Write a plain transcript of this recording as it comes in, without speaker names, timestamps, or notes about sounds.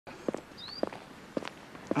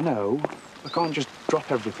I know. I can't just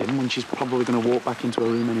drop everything when she's probably going to walk back into her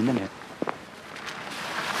room any minute.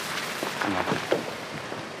 Hang on.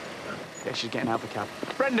 Yeah, she's getting out of the cab.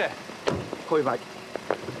 Brenda! Call you back.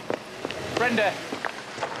 Brenda!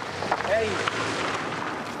 Hey!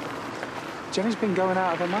 Jenny's been going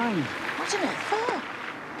out of her mind. What on earth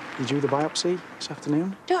for? You due the biopsy this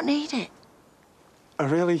afternoon? Don't need it. I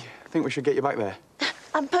really think we should get you back there.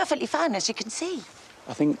 I'm perfectly fine, as you can see.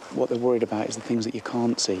 I think what they're worried about is the things that you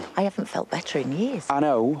can't see. I haven't felt better in years. I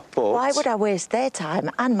know, but... Why would I waste their time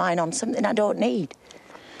and mine on something I don't need?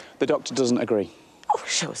 The doctor doesn't agree. Oh,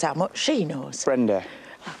 shows how much she knows. Brenda.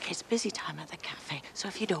 Look, it's busy time at the cafe, so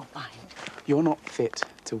if you don't mind. You're not fit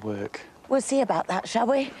to work. We'll see about that, shall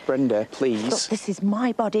we? Brenda, please. Look, this is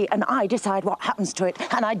my body and I decide what happens to it,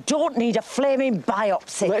 and I don't need a flaming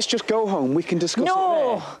biopsy. Let's just go home. We can discuss it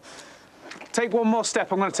there. Take one more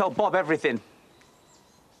step. I'm going to tell Bob everything.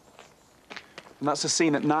 And that's a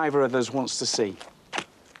scene that neither of us wants to see.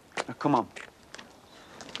 Now, come on.